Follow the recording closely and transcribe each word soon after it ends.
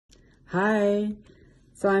Hi,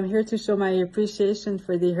 so I'm here to show my appreciation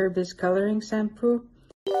for the Herbishh coloring shampoo.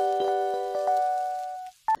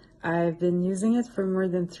 I've been using it for more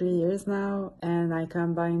than 3 years now, and I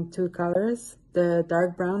combine two colors, the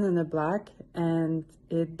dark brown and the black, and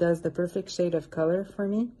it does the perfect shade of color for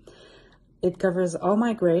me. It covers all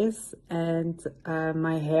my grays, and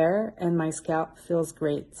my hair and my scalp feels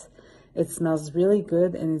great. It smells really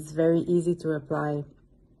good and it's very easy to apply.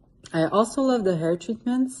 I also love the hair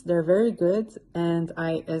treatments. They're very good, and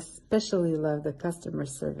I especially love the customer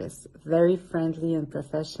service. Very friendly and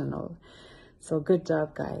professional. So good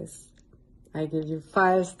job, guys. I give you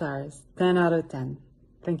 5 stars, 10 out of 10.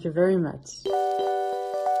 Thank you very much.